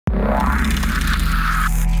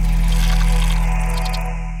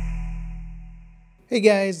Hey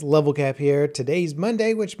guys, Level Cap here. Today's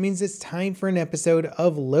Monday, which means it's time for an episode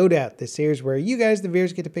of Loadout, the series where you guys, the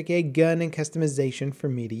viewers, get to pick a gun and customization for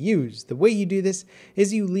me to use. The way you do this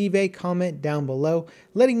is you leave a comment down below,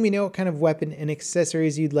 letting me know what kind of weapon and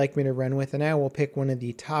accessories you'd like me to run with, and I will pick one of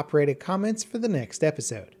the top rated comments for the next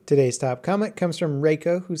episode. Today's top comment comes from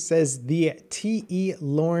Reiko, who says the T.E.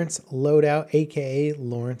 Lawrence Loadout, aka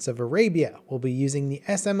Lawrence of Arabia. We'll be using the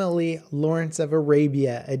SMLE Lawrence of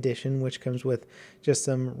Arabia edition, which comes with just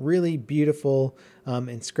some really beautiful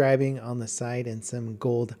inscribing on the side and some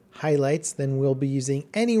gold highlights. Then we'll be using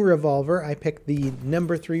any revolver. I picked the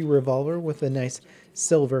number 3 revolver with a nice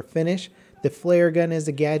silver finish. The flare gun as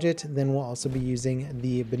a gadget. Then we'll also be using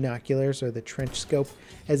the binoculars or the trench scope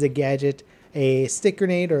as a gadget, a stick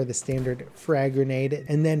grenade or the standard frag grenade.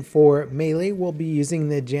 And then for melee, we'll be using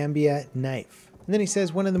the Jambia knife. And then he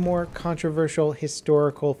says, one of the more controversial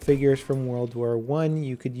historical figures from World War I.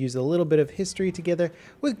 You could use a little bit of history together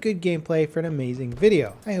with good gameplay for an amazing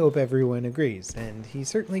video. I hope everyone agrees. And he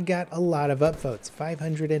certainly got a lot of upvotes,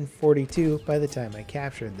 542 by the time I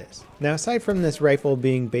captured this. Now, aside from this rifle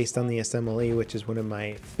being based on the SMLE, which is one of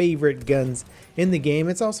my favorite guns in the game,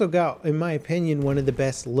 it's also got, in my opinion, one of the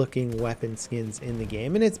best looking weapon skins in the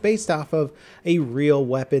game. And it's based off of a real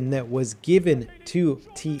weapon that was given to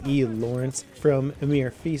T.E. Lawrence from Emir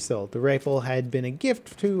Faisal. The rifle had been a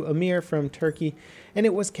gift to Emir from Turkey, and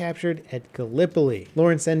it was captured at Gallipoli.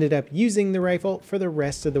 Lawrence ended up using the rifle for the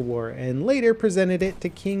rest of the war and later presented it to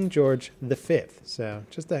King George V. So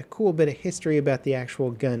just a cool bit of history about the actual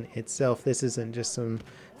gun itself. This isn't just some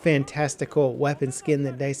fantastical weapon skin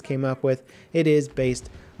that DICE came up with. It is based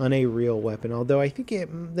on a real weapon, although I think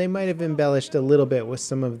they might have embellished a little bit with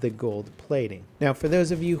some of the gold plating. Now, for those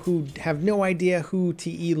of you who have no idea who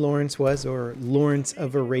T.E. Lawrence was, or Lawrence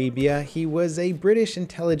of Arabia, he was a British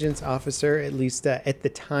intelligence officer, at least at the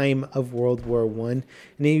time of World War I, and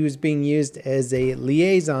he was being used as a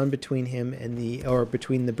liaison between him and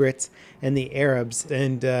between the Brits and the Arabs,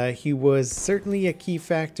 and he was certainly a key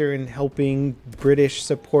factor in helping British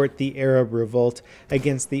support the Arab revolt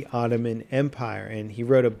against the Ottoman Empire. And he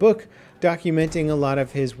wrote a book documenting a lot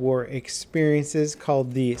of his war experiences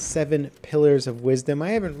called The 7 Pillars of Wisdom.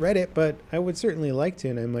 I haven't read it, but I would certainly like to,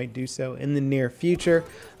 and I might do so in the near future.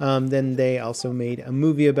 Then they also made a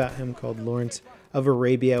movie about him called Lawrence of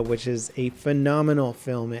Arabia, which is a phenomenal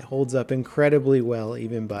film. It holds up incredibly well,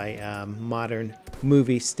 even by modern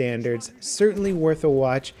movie standards. Certainly worth a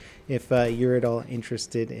watch if you're at all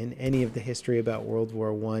interested in any of the history about World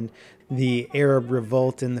War I, the Arab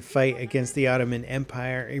revolt and the fight against the Ottoman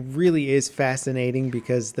Empire. It really is fascinating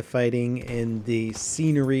because the fighting and the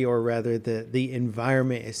scenery, or rather the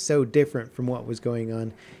environment, is so different from what was going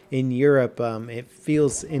on in Europe. It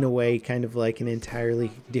feels in a way kind of like an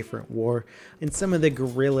entirely different war. And some of the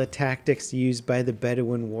guerrilla tactics used by the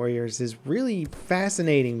Bedouin warriors is really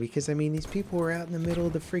fascinating because, I mean, these people were out in the middle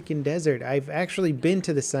of the freaking desert. I've actually been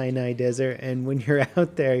to the Sinai Desert, and when you're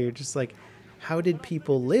out there, you're just like, how did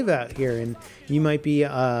people live out here? And you might be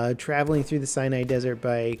traveling through the Sinai Desert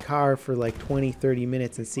by car for like 20-30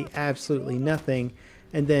 minutes and see absolutely nothing,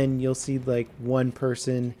 and then you'll see like one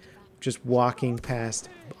person just walking past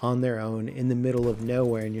on their own in the middle of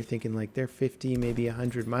nowhere, and you're thinking like they're 50, maybe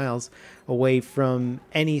 100 miles away from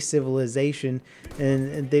any civilization,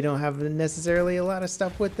 and they don't have necessarily a lot of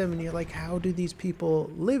stuff with them, and you're like, how do these people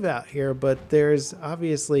live out here? But there's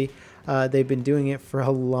obviously they've been doing it for a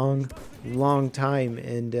long time,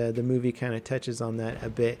 and the movie kind of touches on that a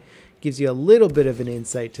bit, gives you a little bit of an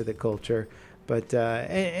insight to the culture. But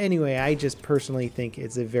anyway, I just personally think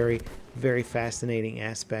it's a very fascinating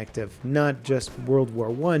aspect of not just World War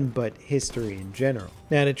I, but history in general.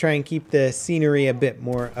 Now, to try and keep the scenery a bit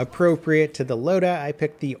more appropriate to the loadout, I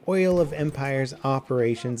picked the Oil of Empires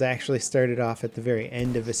operations. I actually started off at the very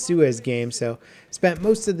end of a Suez game, so spent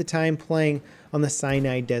most of the time playing on the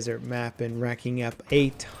Sinai Desert map and racking up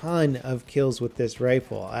a ton of kills with this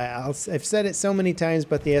rifle. I've said it so many times,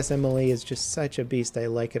 but the SMLE is just such a beast. I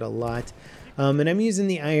like it a lot. And I'm using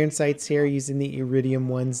the iron sights here, using the iridium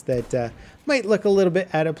ones that might look a little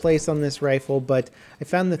bit out of place on this rifle, but I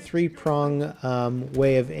found the 3-prong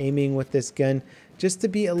way of aiming with this gun just to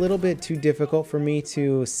be a little bit too difficult for me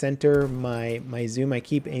to center my zoom. I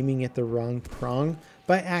keep aiming at the wrong prong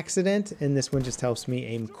by accident, and this one just helps me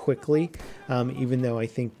aim quickly, even though I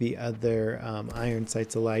think the other iron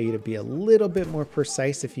sights allow you to be a little bit more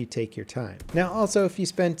precise if you take your time. Now, also, if you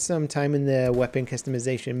spent some time in the weapon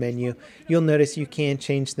customization menu, you'll notice you can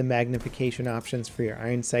change the magnification options for your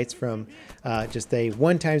iron sights from just a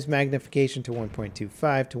 1x magnification to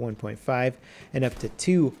 1.25 to 1.5 and up to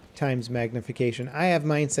 2 times magnification. I have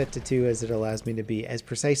mine set to 2 as it allows me to be as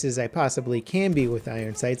precise as I possibly can be with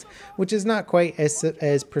iron sights, which is not quite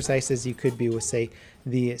as precise as you could be with, say,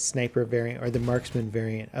 the sniper variant or the marksman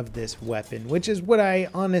variant of this weapon, which is what I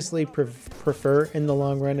honestly prefer in the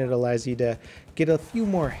long run. It allows you to get a few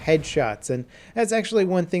more headshots, and that's actually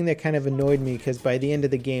one thing that kind of annoyed me, because by the end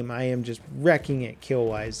of the game I am just wrecking it kill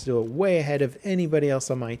wise, so way ahead of anybody else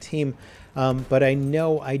on my team. But I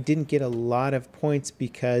know I didn't get a lot of points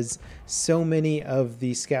because so many of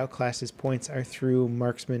the scout classes points are through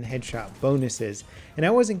marksman headshot bonuses, and I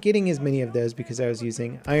wasn't getting as many of those because I was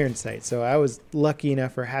using iron sight. So I was lucky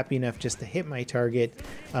enough or happy enough just to hit my target,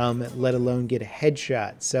 let alone get a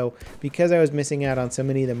headshot. So because I was missing out on so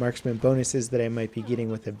many of the marksman bonuses that I might be getting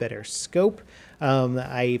with a better scope,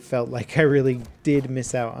 I felt like I really did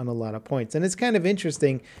miss out on a lot of points. And it's kind of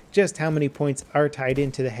interesting just how many points are tied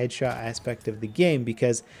into the headshot aspect of the game,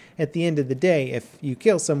 because at the end of the day, if you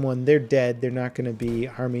kill someone, they're dead. They're not going to be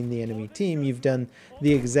harming the enemy team. You've done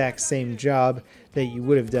the exact same job that you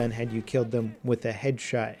would have done had you killed them with a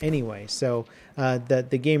headshot anyway. So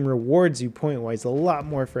the game rewards you point-wise a lot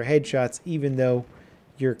more for headshots, even though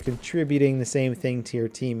you're contributing the same thing to your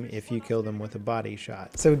team if you kill them with a body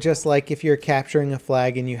shot. So just like if you're capturing a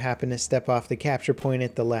flag and you happen to step off the capture point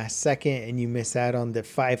at the last second and you miss out on the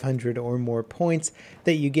 500 or more points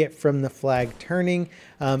that you get from the flag turning,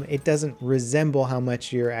 it doesn't resemble how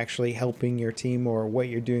much you're actually helping your team or what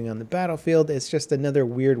you're doing on the battlefield. It's just another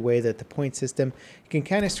weird way that the point system can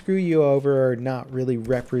kind of screw you over or not really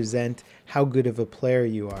represent how good of a player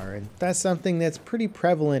you are. And that's something that's pretty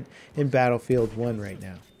prevalent in Battlefield 1 right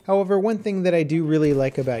now. However, one thing that I do really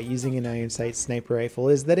like about using an iron sight sniper rifle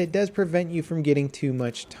is that it does prevent you from getting too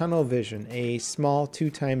much tunnel vision. A small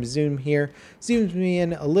 2x zoom here zooms me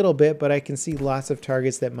in a little bit, but I can see lots of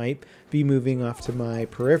targets that might be moving off to my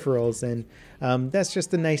peripherals, and that's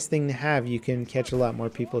just a nice thing to have. You can catch a lot more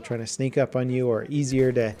people trying to sneak up on you, or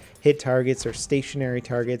easier to hit targets or stationary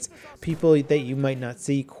targets, people that you might not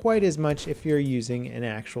see quite as much if you're using an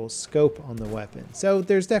actual scope on the weapon. So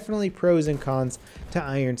there's definitely pros and cons to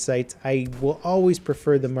iron sights. I will always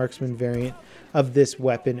prefer the marksman variant of this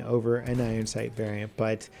weapon over an iron sight variant,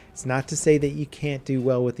 but it's not to say that you can't do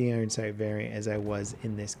well with the iron sight variant as I was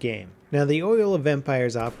in this game. Now, the Oil of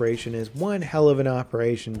Empires operation is one hell of an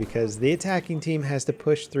operation because the attacking team has to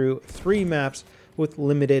push through 3 maps with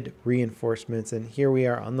limited reinforcements, and here we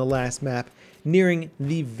are on the last map, nearing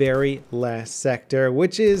the very last sector,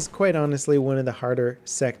 which is quite honestly one of the harder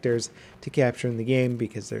sectors to capture in the game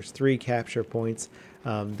because there's 3 capture points.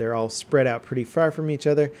 They're all spread out pretty far from each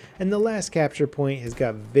other, and the last capture point has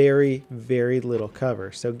got very, very little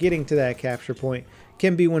cover. So getting to that capture point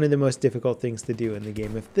can be one of the most difficult things to do in the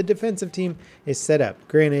game if the defensive team is set up.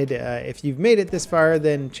 Granted, if you've made it this far,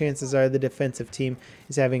 then chances are the defensive team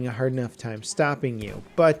is having a hard enough time stopping you.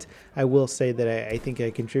 But I will say that I think I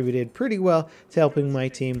contributed pretty well to helping my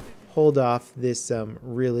team hold off this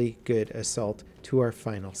really good assault to our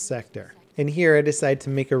final sector. And here I decide to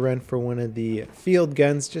make a run for one of the field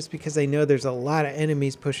guns just because I know there's a lot of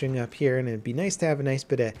enemies pushing up here, and it'd be nice to have a nice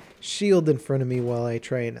bit of shield in front of me while I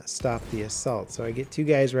try and stop the assault. So I get 2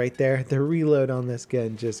 guys right there. The reload on this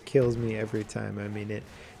gun just kills me every time. I mean,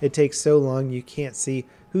 it takes so long, you can't see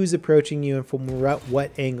who's approaching you and from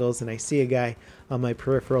what angles, and I see a guy on my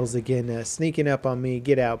peripherals again sneaking up on me,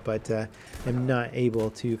 get out, but I'm not able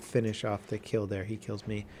to finish off the kill there. He kills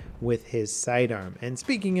me with his sidearm. And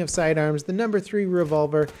speaking of sidearms, the number 3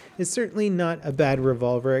 revolver is certainly not a bad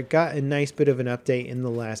revolver. It got a nice bit of an update in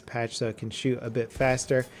the last patch so it can shoot a bit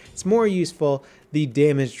faster. It's more useful. The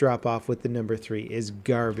damage drop off with the number 3 is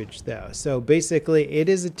garbage though. So basically it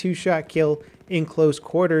is a 2-shot kill in close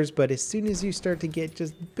quarters, but as soon as you start to get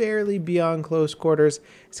just barely beyond close quarters,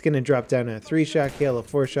 it's going to drop down to a 3-shot kill, a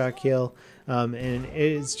 4-shot kill, and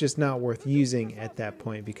it's just not worth using at that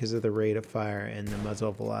point because of the rate of fire and the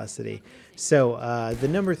muzzle velocity. So the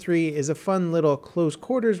number 3 is a fun little close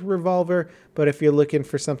quarters revolver, but if you're looking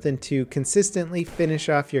for something to consistently finish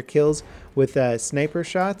off your kills with sniper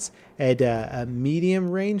shots at a medium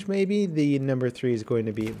range, maybe the number 3 is going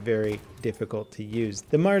to be very difficult to use.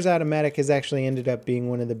 The Mars Automatic has actually ended up being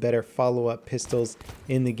one of the better follow-up pistols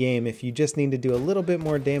in the game. If you just need to do a little bit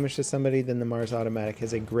more damage to somebody, then the Mars Automatic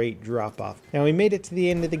has a great drop-off. Now, we made it to the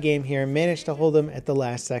end of the game here and managed to hold them at the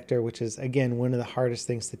last sector, which is, again, one of the hardest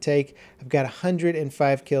things to take. I've got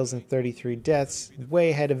 105 kills and 33 deaths,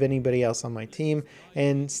 way ahead of anybody else on my team,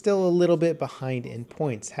 and still a little bit behind in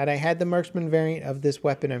points. Had I had the marksman variant of this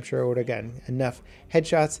weapon, I'm sure I would have gotten enough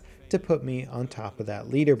headshots to put me on top of that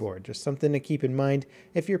leaderboard. Just something to keep in mind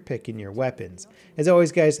if you're picking your weapons. As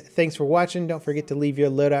always, guys, thanks for watching. Don't forget to leave your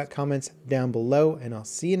loadout comments down below, and I'll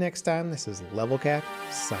see you next time. This is Level Cap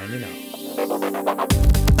signing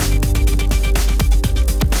off.